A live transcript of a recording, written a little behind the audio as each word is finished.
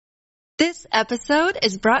This episode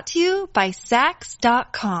is brought to you by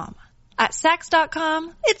Sax.com. At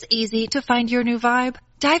Sax.com, it's easy to find your new vibe.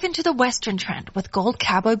 Dive into the Western trend with gold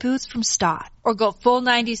cowboy boots from Stott, or go full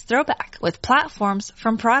 90s throwback with platforms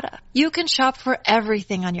from Prada. You can shop for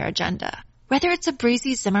everything on your agenda, whether it's a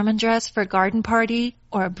breezy Zimmermann dress for a garden party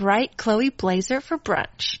or a bright Chloe blazer for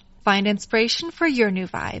brunch. Find inspiration for your new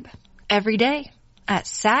vibe every day at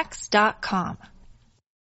Sax.com.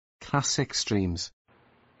 Classic streams.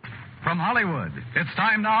 From Hollywood, it's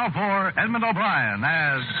time now for Edmund O'Brien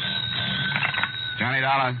as... Johnny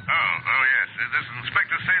Dollar. Oh, yes. This is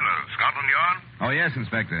Inspector Sailor, Scotland Yard? Oh, yes,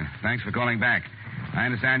 Inspector. Thanks for calling back. I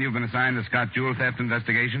understand you've been assigned the Scott Jewel theft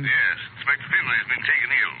investigation? Yes. Inspector Finlay has been taken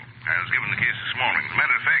ill. I was given the case this morning. As a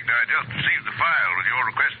matter of fact, I just received the file with your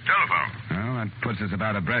requested telephone. Well, that puts us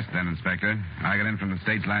about abreast then, Inspector. I got in from the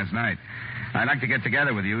States last night. I'd like to get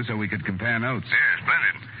together with you so we could compare notes. Yes,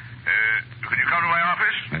 splendid. Could you come to my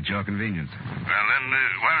office? At your convenience. Well, then,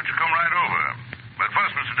 why don't you come right over? But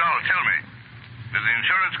first, Mr. Dollar, tell me, did the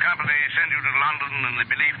insurance company send you to London in the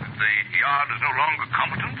belief that the yard is no longer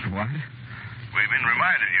competent? What? We've been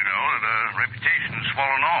reminded, you know, that our reputation has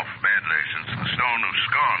fallen off badly since the Stone of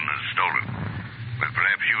Scorn was stolen. But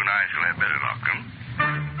perhaps you and I shall have better luck, huh?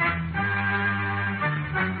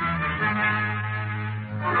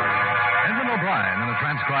 Edmund O'Brien in a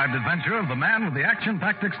transcribed adventure of the man with the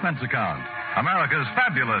action-packed expense account. America's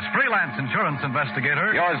fabulous freelance insurance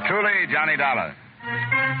investigator. Yours truly, Johnny Dollar.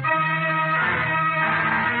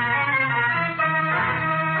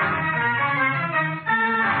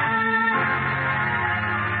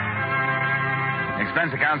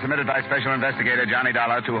 Expense account submitted by Special Investigator Johnny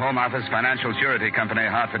Dollar to Home Office Financial Surety Company,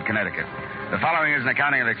 Hartford, Connecticut. The following is an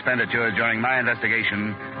accounting of expenditures during my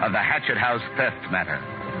investigation of the Hatchet House theft matter.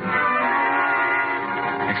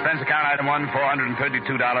 Expense account item 1, $432.50,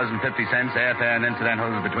 airfare and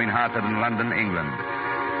incidentals between Hartford and London, England.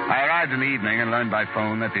 I arrived in the evening and learned by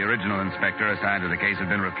phone that the original inspector assigned to the case had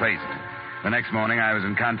been replaced. The next morning, I was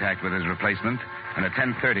in contact with his replacement, and at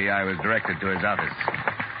 10:30, I was directed to his office.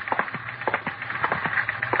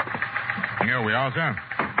 Here we are, sir.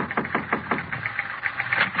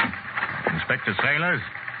 Inspector Sailors?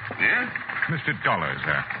 Yes? Mr. Dollar,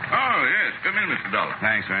 sir. Oh, yes. Come in, Mr. Dollar.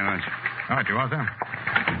 Thanks very much. Right, you are, sir.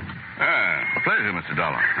 Pleasure, Mr.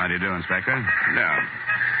 Dollar. How do you do, Inspector? Now,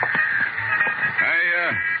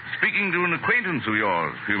 speaking to an acquaintance of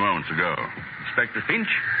yours a few moments ago, Inspector Finch.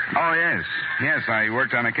 Oh, yes. Yes, I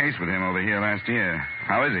worked on a case with him over here last year.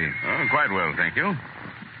 How is he? Oh, quite well, thank you.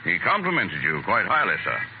 He complimented you quite highly,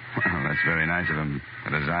 sir. Well, that's very nice of him.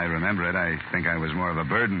 But as I remember it, I think I was more of a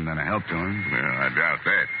burden than a help to him. Well, I doubt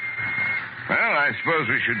that. Well, I suppose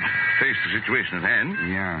we should face the situation at hand.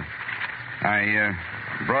 Yeah. I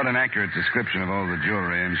brought an accurate description of all the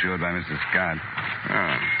jewelry insured by Mrs. Scott.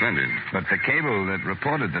 Ah, splendid. But the cable that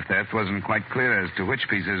reported the theft wasn't quite clear as to which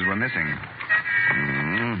pieces were missing.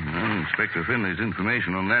 Well, Inspector Finley's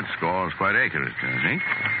information on that score is quite accurate, I think.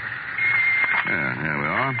 Yeah, here we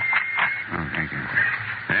are. Oh, thank you.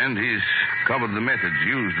 And he's covered the methods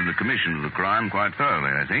used in the commission of the crime quite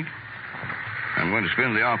thoroughly, I think. I'm going to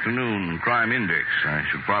spend the afternoon in Crime Index. I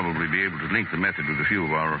should probably be able to link the method with a few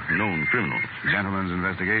of our known criminals. Gentleman's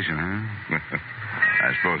investigation, huh?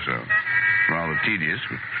 I suppose so. Rather tedious,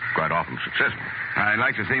 but quite often successful. I'd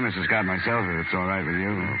like to see Mrs. Scott myself, if it's all right with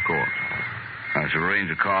you. Of course. I shall arrange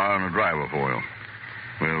a car and a driver for you.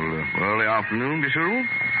 Will early afternoon be suitable?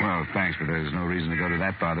 Well, thanks, but there's no reason to go to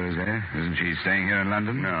that bother, is there? Isn't she staying here in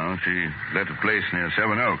London? No, she let a place near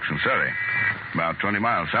Seven Oaks in Surrey, about 20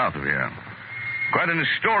 miles south of here. Quite an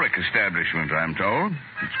historic establishment, I'm told.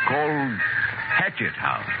 It's called Hatchet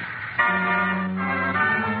House.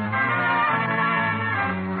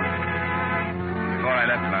 Before I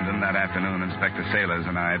left London that afternoon, Inspector Sailors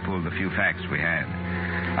and I pulled the few facts we had.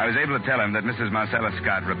 I was able to tell him that Mrs. Marcella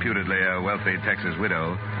Scott, reputedly a wealthy Texas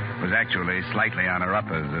widow, was actually slightly on her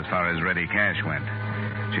uppers as far as ready cash went.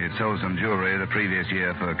 She had sold some jewelry the previous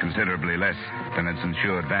year for considerably less than its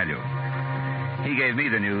insured value. He gave me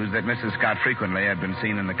the news that Mrs. Scott frequently had been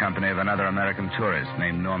seen in the company of another American tourist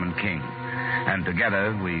named Norman King. And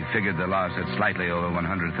together, we figured the loss at slightly over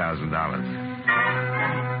 $100,000.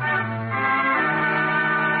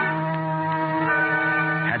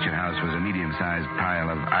 Hatchet House was a medium-sized pile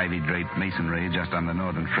of ivy-draped masonry just on the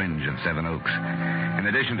northern fringe of Seven Oaks. In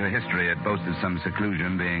addition to history, it boasted some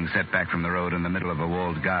seclusion, being set back from the road in the middle of a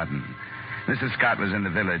walled garden. Mrs. Scott was in the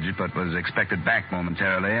village, but was expected back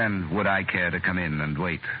momentarily, and would I care to come in and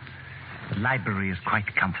wait? The library is quite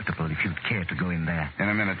comfortable if you'd care to go in there. In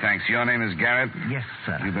a minute, thanks. Your name is Garrett? Yes,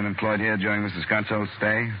 sir. You've been employed here during Mrs. Scott's whole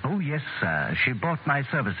stay? Oh, yes, sir. She bought my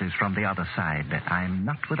services from the other side. I'm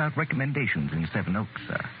not without recommendations in Seven Oaks,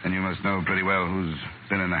 sir. And you must know pretty well who's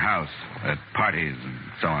been in the house, at parties and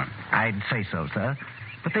so on. I'd say so, sir.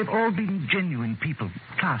 But they've all been genuine people.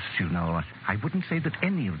 Class, you know. I wouldn't say that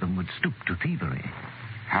any of them would stoop to thievery.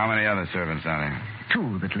 How many other servants are there?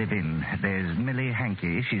 2 that live in. There's Millie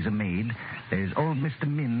Hankey. She's a maid. There's old Mr.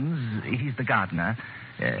 Minns. He's the gardener.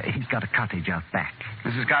 He's got a cottage out back.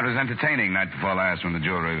 Mrs. Scott was entertaining night before last when the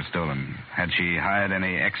jewelry was stolen. Had she hired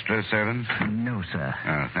any extra servants? No, sir.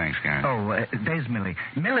 Oh, thanks, Garrett. Oh, there's Millie.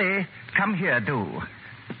 Millie, come here, do.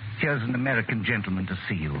 Here's an American gentleman to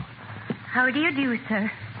see you. How do you do, sir?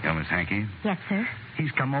 You're Miss Hankey? Yes, sir.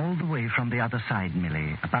 He's come all the way from the other side,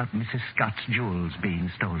 Millie, about Mrs. Scott's jewels being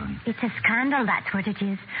stolen. It's a scandal, that's what it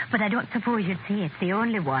is. But I don't suppose you'd say it's the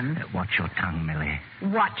only one. Watch your tongue, Millie.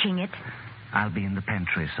 Watching it. I'll be in the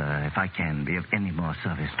pantry, sir, if I can be of any more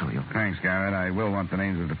service to you. Thanks, Garrett. I will want the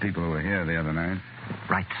names of the people who were here the other night.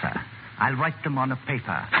 Right, sir. I'll write them on a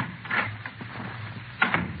paper.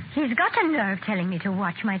 He's got a nerve telling me to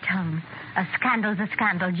watch my tongue. A scandal's a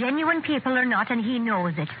scandal, genuine people or not, and he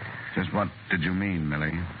knows it. Just what did you mean,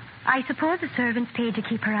 Millie? I suppose the servant's paid to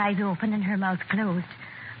keep her eyes open and her mouth closed.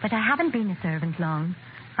 But I haven't been a servant long.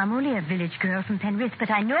 I'm only a village girl from Penrith, but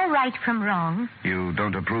I know right from wrong. You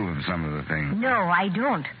don't approve of some of the things? No, I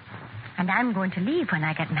don't. And I'm going to leave when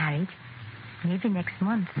I get married. Maybe next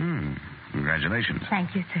month. Congratulations.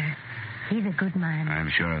 Thank you, sir. He's a good man. I'm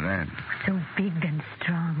sure of that. So big and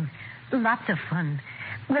strong. Lots of fun.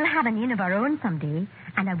 We'll have an inn of our own someday,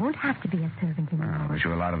 and I won't have to be a servant anymore. I wish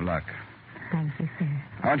you a lot of luck. Thank you, sir.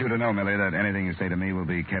 I want you to know, Millie, that anything you say to me will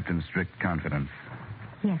be kept in strict confidence.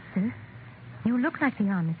 Yes, sir. You look like the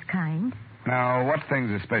honest kind. Now, what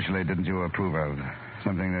things especially didn't you approve of?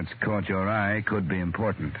 Something that's caught your eye could be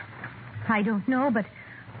important. I don't know, but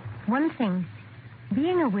one thing.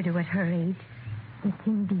 Being a widow at her age, it's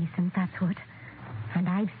indecent, that's what. And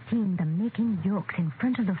I've seen them making jokes in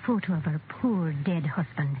front of the photo of her poor dead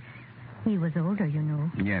husband. He was older, you know.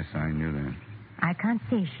 Yes, I knew that. I can't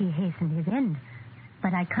say she hastened his end,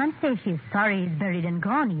 but I can't say she's sorry he's buried and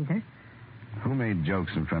gone either. Who made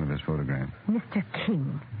jokes in front of his photograph? Mr.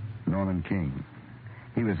 King. Norman King.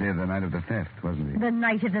 He was here the night of the theft, wasn't he? The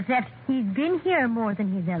night of the theft. He's been here more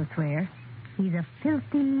than he's elsewhere. He's a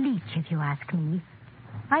filthy leech, if you ask me.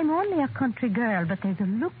 I'm only a country girl, but there's a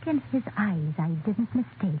look in his eyes I didn't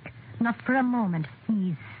mistake. Not for a moment.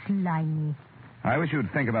 He's slimy. I wish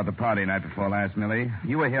you'd think about the party night before last, Millie.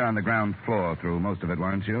 You were here on the ground floor through most of it,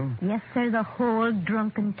 weren't you? Yes, sir, the whole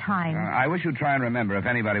drunken time. I wish you'd try and remember if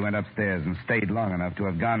anybody went upstairs and stayed long enough to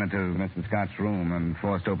have gone into Mr. Scott's room and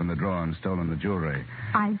forced open the drawer and stolen the jewelry.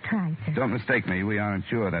 I'll try, sir. Don't mistake me. We aren't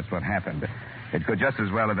sure that's what happened. It could just as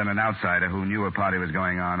well have been an outsider who knew a party was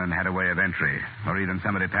going on and had a way of entry. Or even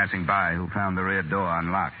somebody passing by who found the rear door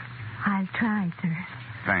unlocked. I'll try, sir.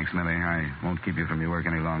 Thanks, Millie. I won't keep you from your work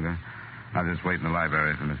any longer. I'll just wait in the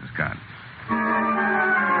library for Mrs. Scott.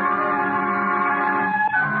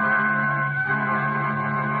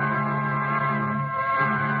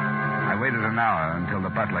 I waited an hour until the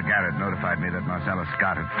butler, Garrett, notified me that Marcella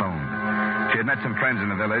Scott had phoned. She had met some friends in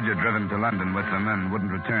the village, had driven to London with them, and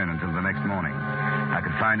wouldn't return until the next morning. I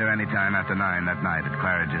could find her any time after 9 that night at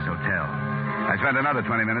Claridge's Hotel. I spent another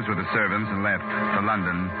 20 minutes with the servants and left for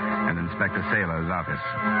London and Inspector Saylor's office.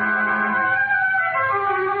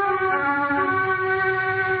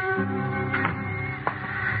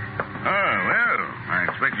 I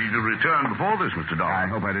expected you to return before this, Mr. Dodd. I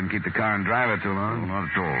hope I didn't keep the car and driver too long. Not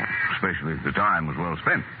at all. Especially if the time was well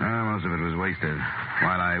spent. Most of it was wasted.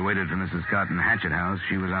 While I waited for Mrs. Scott in Hatchet House,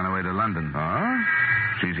 she was on her way to London. Oh?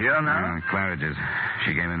 She's here now? Claridge's.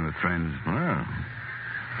 She came in with friends. Well,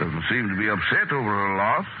 doesn't seem to be upset over her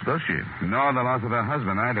loss, does she? Nor the loss of her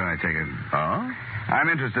husband either, I take it. Oh? I'm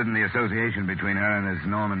interested in the association between her and this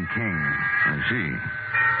Norman King. I see.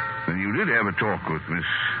 Then you did have a talk with Miss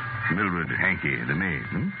Mildred Hankey, the maid,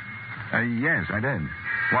 Yes, I did.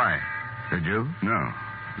 Why? Did you? No.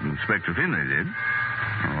 Inspector Finlay did.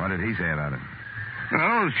 What did he say about it?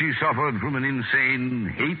 Well, she suffered from an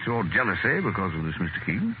insane hate or jealousy because of this Mr.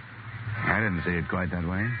 King. I didn't see it quite that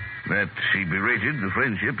way. That she berated the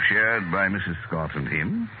friendship shared by Mrs. Scott and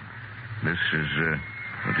him. This is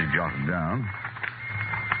what he jotted down.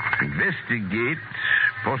 Investigate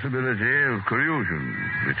possibility of collusion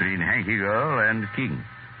between Hankey girl and King.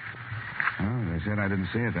 Oh, they said I didn't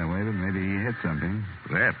see it that way, but maybe he hit something.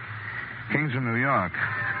 Perhaps. King's from New York.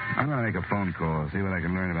 I'm going to make a phone call, see what I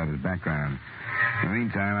can learn about his background. In the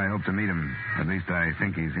meantime, I hope to meet him. At least I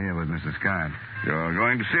think he's here with Mrs. Scott. You're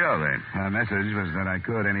going to see her, then? Her message was that I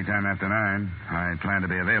could any time after 9. I plan to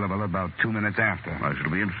be available about 2 minutes after. I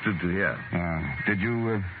shall be interested to hear. Did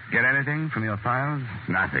you get anything from your files?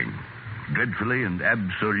 Nothing. Dreadfully and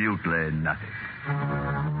absolutely nothing.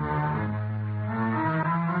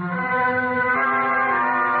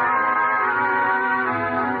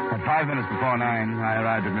 At 5 minutes before 9, I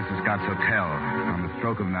arrived at Mrs. Scott's hotel. On the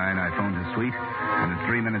stroke of 9, I phoned her suite, and at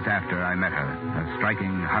 3 minutes after, I met her. A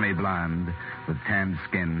striking honey blonde with tanned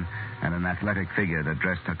skin and an athletic figure that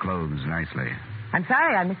dressed her clothes nicely. I'm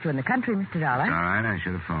sorry I missed you in the country, Mr. Dollar. It's all right. I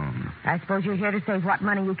should have phoned. I suppose you're here to save what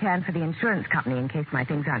money you can for the insurance company in case my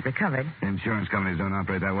things aren't recovered. Insurance companies don't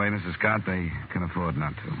operate that way, Mrs. Scott. They can afford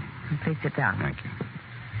not to. Please sit down. Thank you.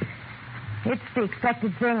 It's the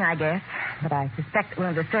expected thing, I guess. But I suspect one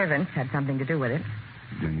of the servants had something to do with it.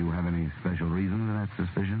 Do you have any special reason for that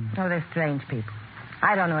suspicion? Oh, they're strange people.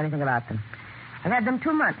 I don't know anything about them. I've had them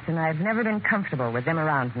 2 months, and I've never been comfortable with them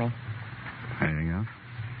around me. Anything else?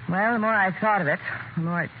 Well, the more I've thought of it, the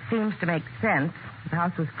more it seems to make sense. The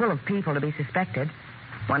house was full of people to be suspected.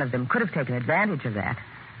 One of them could have taken advantage of that.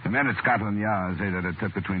 The men at Scotland Yard say that it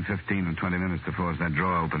took between 15 and 20 minutes to force that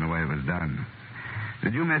drawer open the way it was done.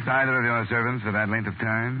 Did you miss either of your servants for that length of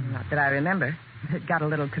time? Not that I remember. It got a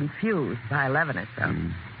little confused by 11 or so.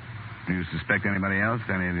 Do you suspect anybody else,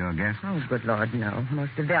 any of your guests? Oh, good Lord, no.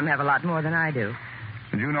 Most of them have a lot more than I do.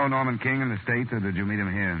 Did you know Norman King in the States, or did you meet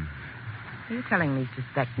him here? Are you telling me to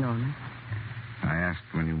suspect Norman? I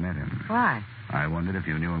asked when you met him. Why? I wondered if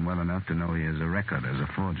you knew him well enough to know he is a record as a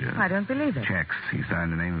forger. I don't believe it. Checks. He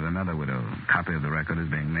signed the name of another widow. A copy of the record is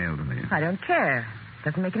being mailed to me. I don't care.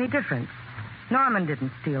 Doesn't make any difference. Norman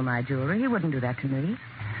didn't steal my jewelry. He wouldn't do that to me.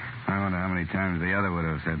 I wonder how many times the other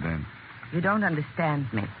widow said that. You don't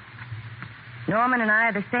understand me. Norman and I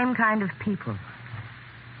are the same kind of people.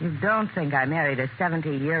 You don't think I married a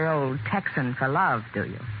 70-year-old Texan for love, do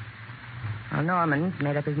you? Well, Norman's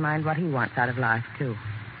made up his mind what he wants out of life, too.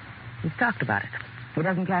 He's talked about it. He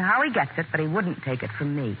doesn't care how he gets it, but he wouldn't take it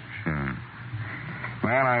from me. Sure.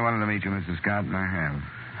 Well, I wanted to meet you, Mrs. Scott, and I have.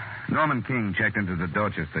 Norman King checked into the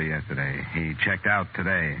Dorchester yesterday. He checked out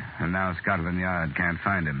today, and now Scotland Yard can't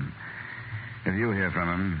find him. If you hear from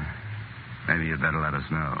him, maybe you'd better let us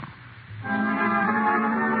know.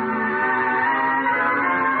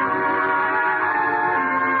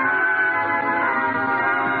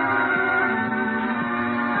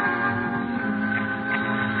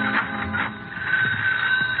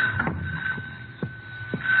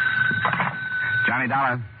 Johnny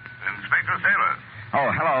Dollar. Inspector Sailor. Oh,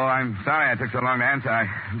 hello. I'm sorry I took so long to answer. I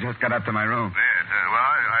just got up to my room. Yes, well,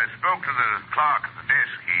 I spoke to the clerk at the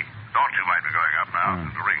desk. He thought you might be going up now to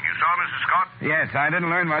the ring. You saw Mrs. Scott? Yes, I didn't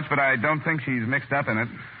learn much, but I don't think she's mixed up in it.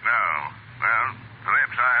 No. Well,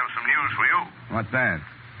 perhaps I have some news for you. What's that?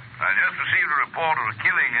 I just received a report of a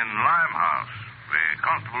killing in Limehouse. The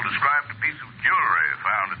constable described a piece of jewelry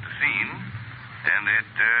found at the scene, and it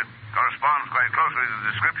corresponds quite closely to the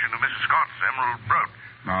description of Mrs. Scott's emerald brooch.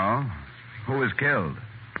 Oh? Who was killed?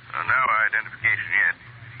 No identification yet.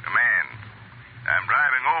 A man. I'm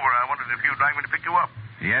driving over. I wondered if you'd like me to pick you up.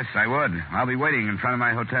 Yes, I would. I'll be waiting in front of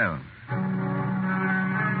my hotel.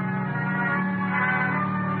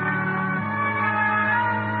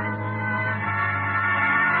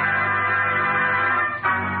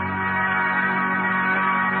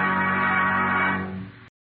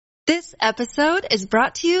 This episode is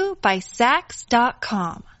brought to you by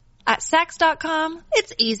Sax.com. At Sax.com,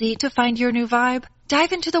 it's easy to find your new vibe.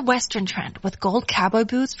 Dive into the Western trend with gold cowboy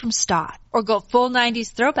boots from Stott, or go full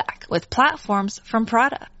 90s throwback with platforms from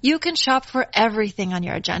Prada. You can shop for everything on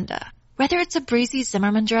your agenda, whether it's a breezy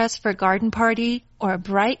Zimmermann dress for a garden party or a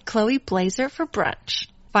bright Chloe blazer for brunch.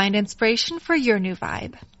 Find inspiration for your new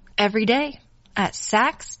vibe every day at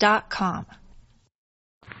Sax.com.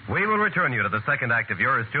 We will return you to the second act of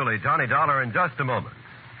yours truly, Johnny Dollar, in just a moment.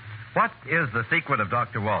 What is the secret of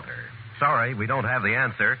Dr. Walter? Sorry, we don't have the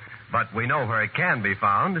answer, but we know where it can be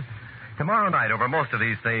found. Tomorrow night over most of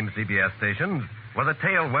these same CBS stations, with a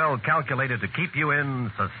tale well calculated to keep you in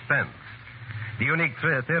suspense. The unique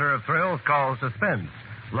theater of thrills called Suspense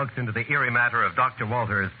looks into the eerie matter of Dr.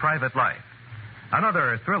 Walter's private life.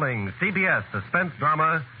 Another thrilling CBS suspense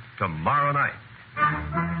drama tomorrow night.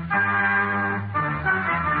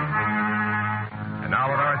 And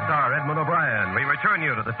now with our star, Edmund O'Brien, we return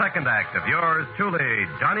you to the second act of yours truly,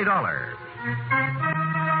 Johnny Dollar.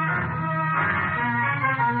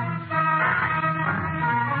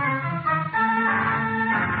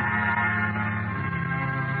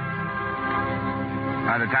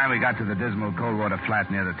 By the time we got to the dismal Coldwater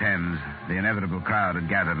flat near the Thames, the inevitable crowd had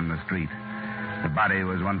gathered in the street. The body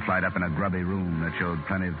was one flight up in a grubby room that showed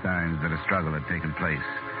plenty of signs that a struggle had taken place.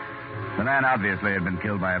 The man obviously had been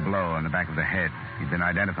killed by a blow on the back of the head. He'd been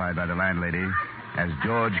identified by the landlady as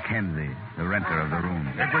George Kenzie, the renter of the room.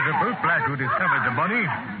 It was a bootblack who discovered the body.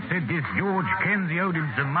 Said this George Kenzie owed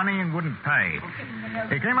him some money and wouldn't pay.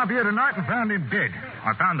 He came up here tonight and found him dead.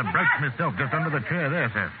 I found the brooch myself just under the chair there,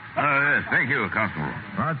 sir. Yes, thank you, Constable.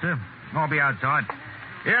 Right, sir. I'll be outside.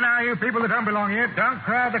 Here now, you people that don't belong here, don't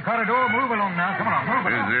crowd the corridor. Move along now. Come on, move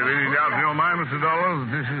along. Is there any doubt in your mind, Mr. Dollar,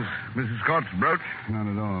 that this is Mrs. Scott's brooch? Not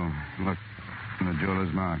at all. Look, the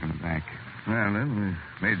jeweler's mark on the back. Well, then,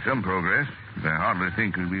 we made some progress. I hardly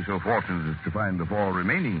think we'd be so fortunate as to find the 4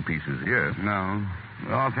 remaining pieces here. No.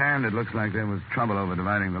 Offhand, it looks like there was trouble over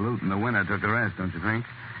dividing the loot, and the winner took the rest, don't you think?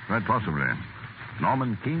 Quite possibly.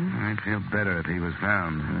 Norman King? I'd feel better if he was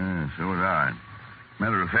found. So would I.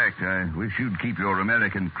 Matter of fact, I wish you'd keep your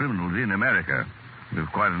American criminals in America. There's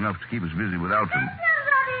quite enough to keep us busy without them.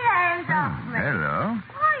 Nobody hands off me. Hello.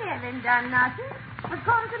 I haven't done nothing. Was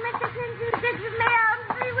going to Mr. Kinsey did with me out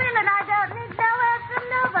of free will, and I don't need no help from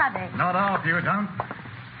nobody. Not half, you don't.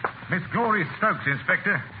 Miss Glory Stokes,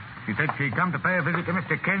 Inspector. She said she'd come to pay a visit to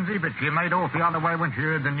Mr. Kenzie, but she made off the other way when she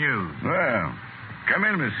heard the news. Well, come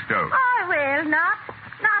in, Miss Stokes. I will not.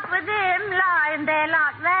 Not with him lying there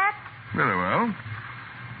like that. Very well.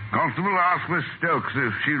 Constable, ask Miss Stokes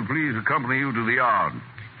if she'll please accompany you to the yard.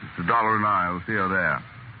 Mr. Dollar and I will see her there.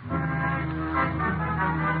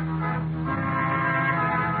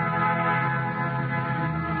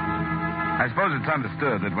 I suppose it's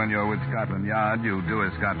understood that when you're with Scotland Yard, you do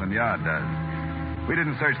as Scotland Yard does. We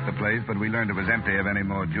didn't search the place, but we learned it was empty of any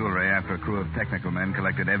more jewelry after a crew of technical men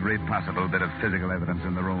collected every possible bit of physical evidence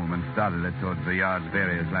in the room and started it towards the yard's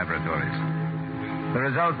various laboratories. The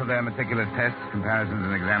results of their meticulous tests, comparisons,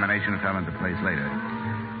 and examination fell into place later.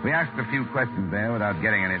 We asked a few questions there without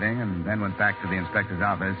getting anything, and then went back to the inspector's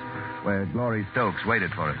office, where Glory Stokes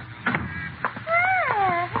waited for us. Well,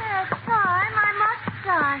 time. I must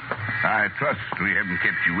start. I trust we haven't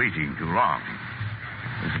kept you waiting too long.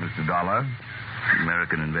 This is Mr. Dollar,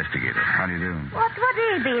 American investigator. How do you do? What would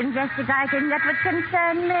he be investigating that would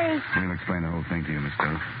concern me? We'll explain the whole thing to you, Miss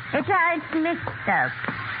Stokes. It ain't Miss Stokes.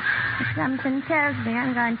 Something tells me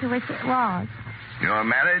I'm going to wish it was. You're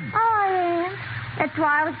married? Oh, I am. That's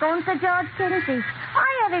why I was going for George Kinsey. I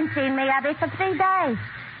haven't seen me Abby for 3 days.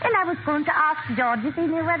 And I was going to ask George if he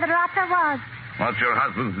knew where the rotter was. What's your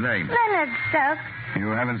husband's name? Leonard Stokes. You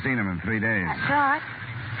haven't seen him in 3 days. That's right.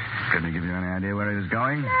 Couldn't he give you any idea where he was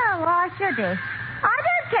going? No, why should he? I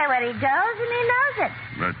don't care where he goes, and he knows it.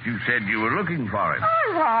 But you said you were looking for him. I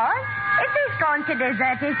was. If he's going to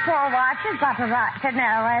desert his poor wife, she's got a right to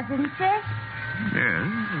know, hasn't she? Yes,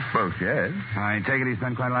 I suppose she has. I take it he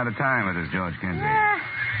spent quite a lot of time with this George Kinsey.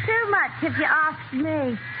 Too much, if you ask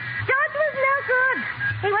me. George was no good.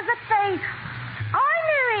 He was a thief. I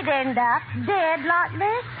knew he'd end up dead like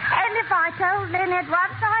this. And if I told Leonard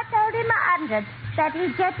once, I told him 100 that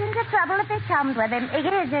he'd get into trouble if he comes with him. He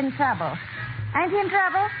is in trouble. Ain't he in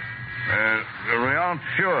trouble? We aren't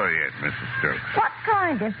sure yet, Mrs. Stokes. What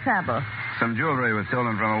kind of trouble? Some jewelry was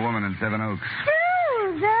stolen from a woman in Seven Oaks.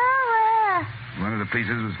 Where? One of the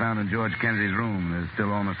pieces was found in George Kenzie's room. There's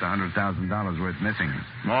still almost $100,000 worth missing.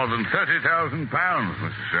 More than 30,000 pounds,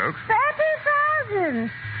 Mrs. Stokes.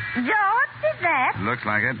 30,000? George did that? Looks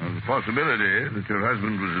like it. There's a possibility that your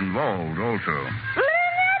husband was involved also.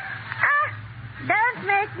 Leonard? Don't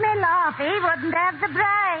make me laugh. He wouldn't have the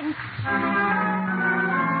brains.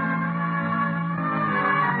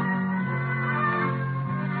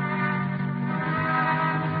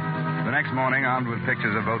 The next morning, armed with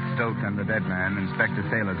pictures of both Stokes and the dead man, Inspector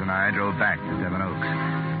Sailors and I drove back to Seven Oaks.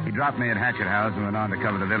 He dropped me at Hatchet House and went on to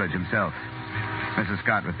cover the village himself. Mrs.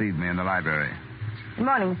 Scott received me in the library. Good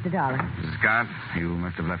morning, Mr. Dollar. Mrs. Scott, you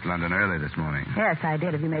must have left London early this morning. Yes, I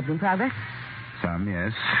did. Have you made any progress? Some,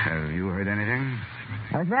 yes. Have you heard anything?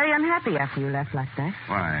 I was very unhappy after you left last night.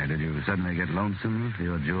 Why? Did you suddenly get lonesome for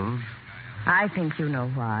your jewels? I think you know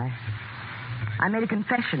why. I made a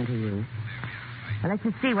confession to you. I let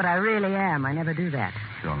you see what I really am. I never do that.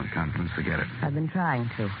 It's all in confidence. Forget it. I've been trying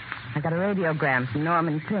to. I got a radiogram from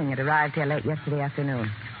Norman King. It arrived here late yesterday afternoon.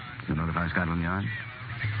 You notify Scotland Yard?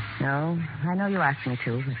 No, I know you asked me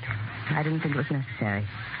to, but I didn't think it was necessary.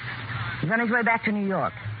 He's on his way back to New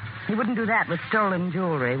York. He wouldn't do that with stolen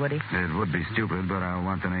jewelry, would he? It would be stupid, but I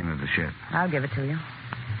want the name of the ship. I'll give it to you.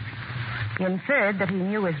 He inferred that he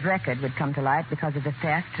knew his record would come to light because of the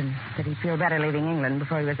theft and that he'd feel better leaving England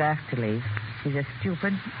before he was asked to leave. He's a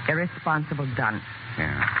stupid, irresponsible dunce.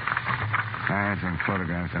 Yeah. I have some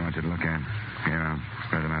photographs I want you to look at. Here, I'll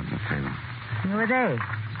spread them out on the table. Who are they?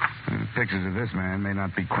 Pictures of this man may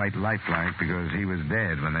not be quite lifelike because he was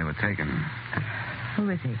dead when they were taken. Who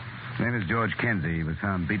is he? His name is George Kinsey. He was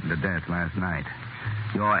found beaten to death last night.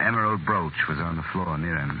 Your emerald brooch was on the floor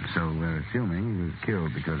near him, so we're assuming he was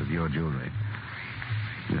killed because of your jewelry.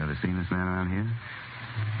 You ever seen this man around here?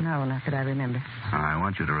 No, not that I remember. I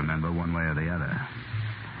want you to remember one way or the other.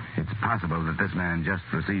 It's possible that this man just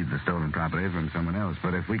received the stolen property from someone else,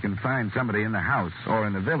 but if we can find somebody in the house or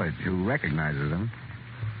in the village who recognizes him,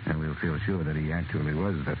 then we'll feel sure that he actually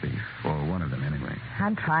was the thief, or one of them anyway.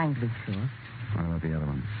 I'm trying to be sure. What about the other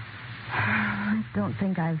ones? I don't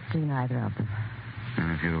think I've seen either of them.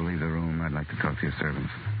 And if you'll leave the room, I'd like to talk to your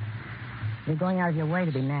servants. You're going out of your way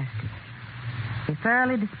to be nasty. You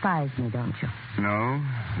thoroughly despise me, don't you? No.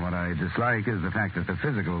 What I dislike is the fact that the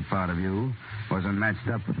physical part of you wasn't matched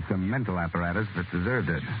up with some mental apparatus that deserved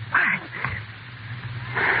it. What?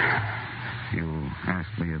 You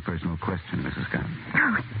asked me a personal question, Mrs. Scott.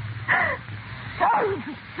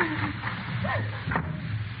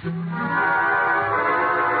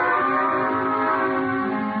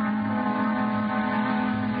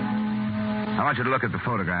 I want you to look at the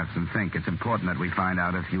photographs and think. It's important that we find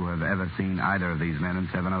out if you have ever seen either of these men in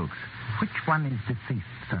Seven Oaks. Which one is deceased,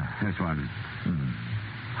 sir? This one.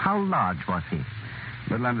 How large was he?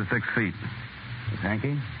 Little under 6 feet. Miss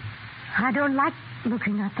Hankey? I don't like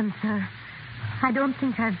looking at them, sir. I don't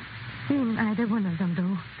think I've seen either one of them,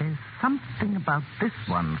 though. There's something about this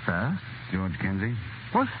one, sir. George Kinsey?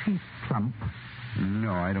 Was he plump?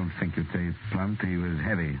 No, I don't think you'd say plump. He was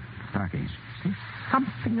heavy, stocky. There's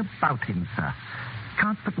something about him, sir.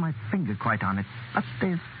 Can't put my finger quite on it, but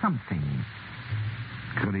there's something.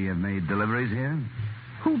 Could he have made deliveries here?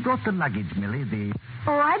 Who brought the luggage, Millie?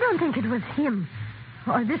 Oh, I don't think it was him.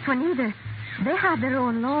 Or this one either. They had their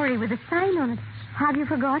own lorry with a sign on it. Have you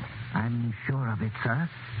forgot? I'm sure of it, sir.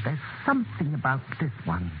 There's something about this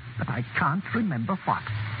one, but I can't remember what.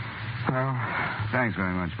 Well, thanks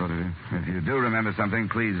very much, both of you. If you do remember something,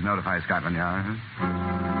 please notify Scotland Yard.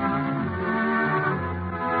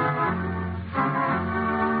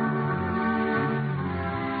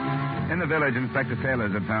 In the village, Inspector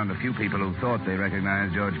Sailors had found a few people who thought they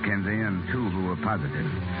recognized George Kinsey and 2 who were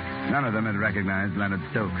positive. None of them had recognized Leonard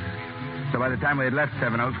Stokes. So by the time we had left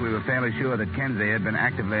Seven Oaks, we were fairly sure that Kinsey had been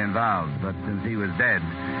actively involved. But since he was dead,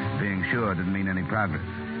 being sure didn't mean any progress.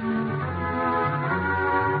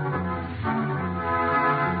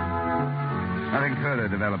 Nothing further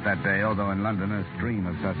developed that day, although in London a stream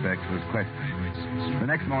of suspects was questioned. The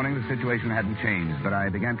next morning, the situation hadn't changed, but I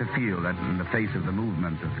began to feel that in the face of the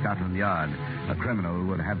movement of Scotland Yard, a criminal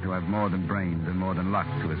would have to have more than brains and more than luck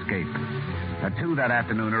to escape. At 2 that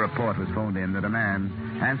afternoon, a report was phoned in that a man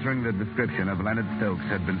answering the description of Leonard Stokes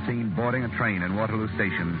had been seen boarding a train in Waterloo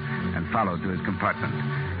Station and followed to his compartment.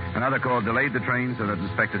 Another call delayed the train so that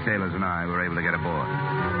Inspector Sailors and I were able to get aboard.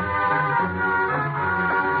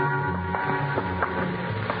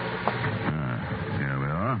 Here we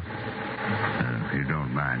are. If you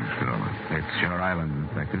don't mind, Mr. Dollar. It's your island,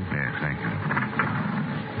 Inspector. Yes, thank you.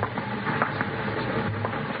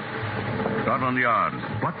 Scotland Yard.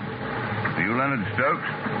 What? Are you Leonard Stokes?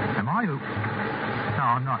 Am I who? No,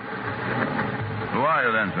 I'm not. Who are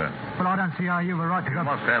you then, sir? Well, I don't see how you were right to go. You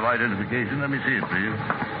must have identification. Let me see it, please.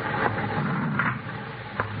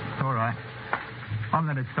 All right. I'm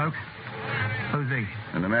Leonard Stokes. Who's he?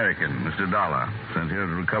 An American, Mr. Dollar, sent here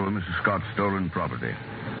to recover Mrs. Scott's stolen property.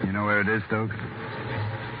 You know where it is, Stokes?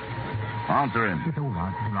 Answer him. It's all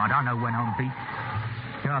right. All right. I know when I'll be.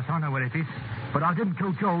 Yes, I know where it is. But I didn't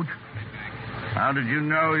kill George. How did you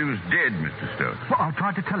know he was dead, Mr. Stokes? Well, I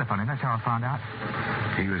tried to telephone him. That's how I found out.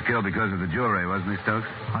 He was killed because of the jewelry, wasn't he, Stokes?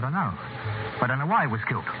 I don't know. But I don't know why he was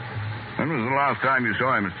killed. When was the last time you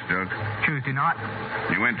saw him, Mr. Stokes? Tuesday night.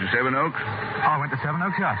 You went to Seven Oaks? I went to Seven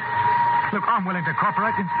Oaks, yes. Look, I'm willing to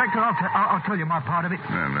cooperate. Inspector, I'll tell you my part of it.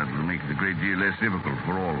 Well, that'll make it a great deal less difficult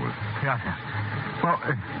for all of us. Yes, sir. Well,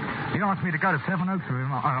 he asked me to go to Seven Oaks with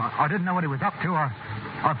him. I didn't know what he was up to.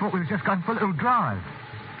 I thought we was just going for a little drive.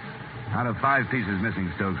 Out of 5 pieces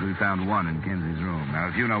missing, Stokes, we found 1 in Kinsey's room.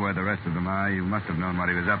 Now, if you know where the rest of them are, you must have known what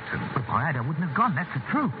he was up to. If I had, I wouldn't have gone. That's the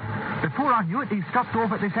truth. Before I knew it, he stopped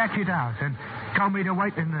off at this Hatchet house and told me to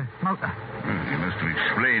wait in the motor. Well, he must have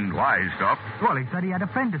explained why he stopped. Well, he said he had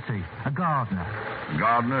a friend to see, a gardener. A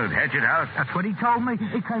gardener at Hatchet House? That's what he told me.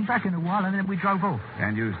 He came back in a while and then we drove off.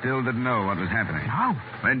 And you still didn't know what was happening? No.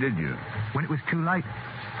 When did you? When it was too late.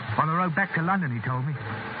 On the road back to London, he told me.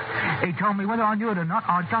 He told me whether I knew it or not,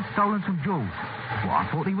 I'd just stolen some jewels. Well, I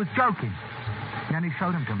thought he was joking. Then he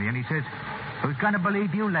showed them to me, and he says, who's going to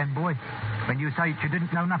believe you, Len boy, when you say you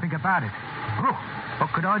didn't know nothing about it? Oh,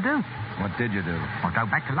 what could I do? What did you do? I'll go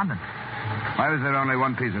back to London. Why was there only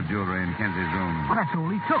one piece of jewelry in Kenzie's room? Well, that's all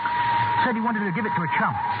he took. Said he wanted to give it to a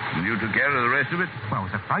chum. And you took care of the rest of it? Well, I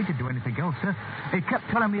was afraid to do anything else, sir. He kept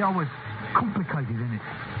telling me I was complicated in it.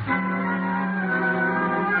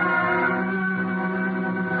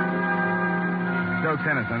 Stokes'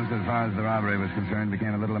 innocence, as far as the robbery was concerned,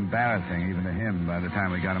 became a little embarrassing even to him by the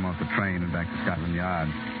time we got him off the train and back to Scotland Yard.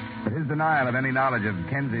 But his denial of any knowledge of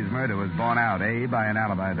Kenzie's murder was borne out, A, by an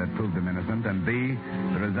alibi that proved him innocent, and B,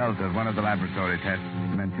 the result of one of the laboratory tests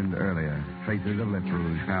mentioned earlier. Traces of lip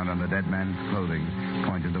rouge found on the dead man's clothing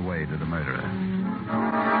pointed the way to the murderer.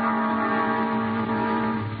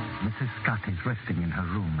 Mrs. Scott is resting in her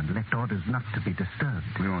room and left orders not to be disturbed.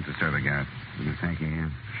 We won't disturb her, Garrett. Is Miss Hankey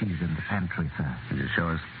here? She's in the pantry, sir. Could you show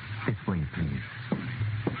us? This way, please.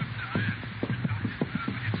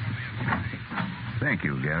 Thank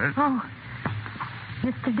you, Garrett. Oh,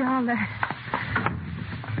 Mr. Dollar.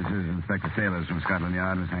 This is Inspector Sailors from Scotland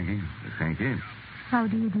Yard, Miss Hankey. Miss Hankey? How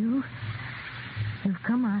do you do? You've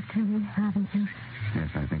come after me, haven't you? Yes,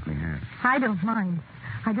 I think we have. I don't mind.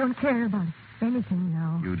 I don't care about anything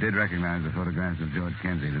now. You did recognize the photographs of George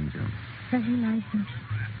Kenzie, didn't you? Recognize him?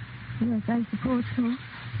 Yes, I suppose so.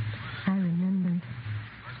 I remembered.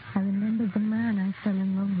 I remembered the man I fell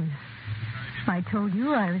in love with. I told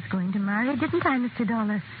you I was going to marry, didn't I, Mr.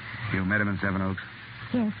 Dollar? You met him in Seven Oaks?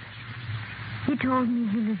 Yes. He told me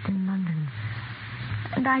he lived in London.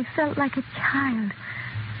 And I felt like a child.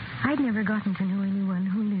 I'd never gotten to know anyone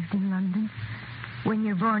who lived in London. When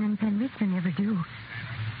you're born in Penrith, you never do.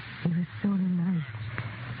 He was so nice.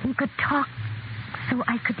 He could talk so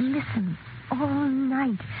I could listen all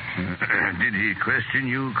night. Did he question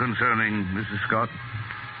you concerning Mrs. Scott?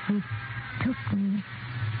 He took me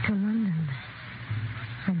to London.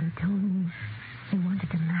 And he told me he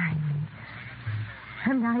wanted to marry me.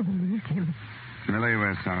 And I believed him. Millie,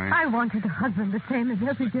 we're sorry. I wanted a husband the same as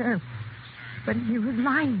every girl. But he was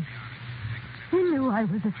lying. He knew I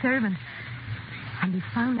was a servant. And he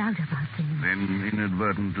found out about things. Then,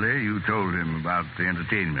 inadvertently, you told him about the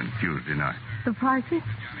entertainment Tuesday night. The party?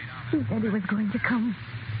 He said he was going to come.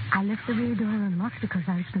 I left the rear door unlocked because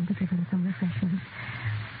I was going to give him some refreshments.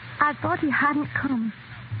 I thought he hadn't come.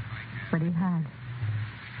 But he had.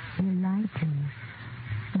 He lied to me.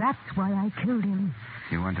 That's why I killed him.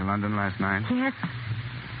 You went to London last night? Yes.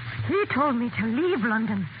 He told me to leave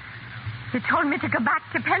London. He told me to go back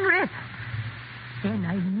to Penrith. Then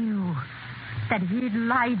I knew that he'd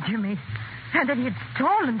lied to me and that he had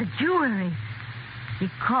stolen the jewelry. He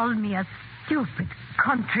called me a stupid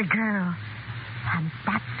country girl. And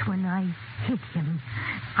that's when I hit him.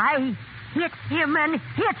 I hit him and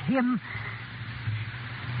hit him.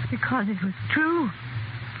 Because it was true.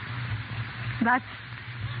 That's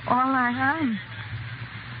all I am.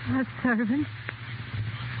 A servant.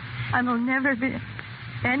 I will never be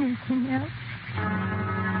anything else.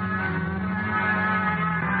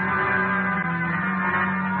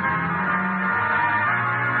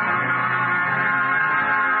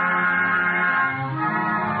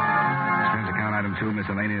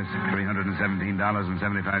 Miscellaneous,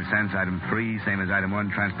 $317.75. Item 3, same as item 1,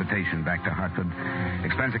 transportation back to Hartford.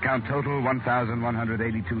 Expense account total,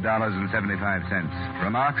 $1,182.75.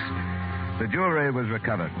 Remarks? The jewelry was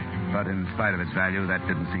recovered, but in spite of its value, that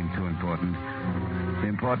didn't seem too important. The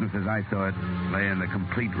importance, as I saw it, lay in the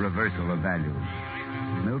complete reversal of values.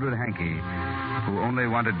 Mildred Hankey, who only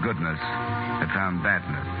wanted goodness, had found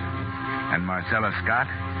badness. And Marcella Scott?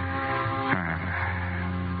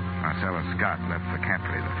 Marcella Scott left for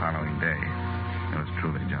Capri the following day. Yours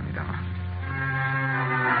truly, Johnny Dollar.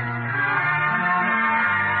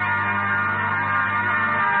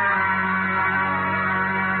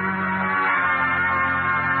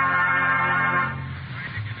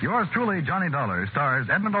 Yours truly, Johnny Dollar, stars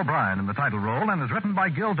Edmund O'Brien in the title role and is written by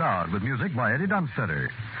Gil Dodd with music by Eddie Dunstetter.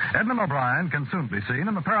 Edmund O'Brien can soon be seen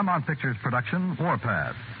in the Paramount Pictures production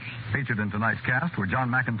Warpath. Featured in tonight's cast were John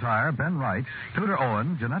McIntyre, Ben Wright, Tudor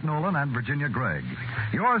Owen, Jeanette Nolan, and Virginia Gregg.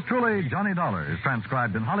 Yours truly, Johnny Dollar, is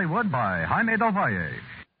transcribed in Hollywood by Jaime Del Valle.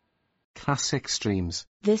 Classic Streams.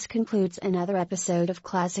 This concludes another episode of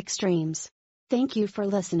Classic Streams. Thank you for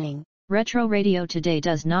listening. Retro Radio Today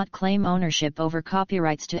does not claim ownership over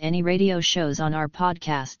copyrights to any radio shows on our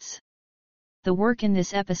podcasts. The work in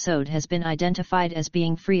this episode has been identified as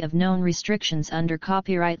being free of known restrictions under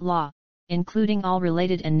copyright law, including all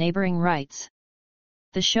related and neighboring rights.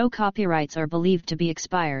 The show copyrights are believed to be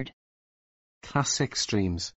expired. Classic Streams.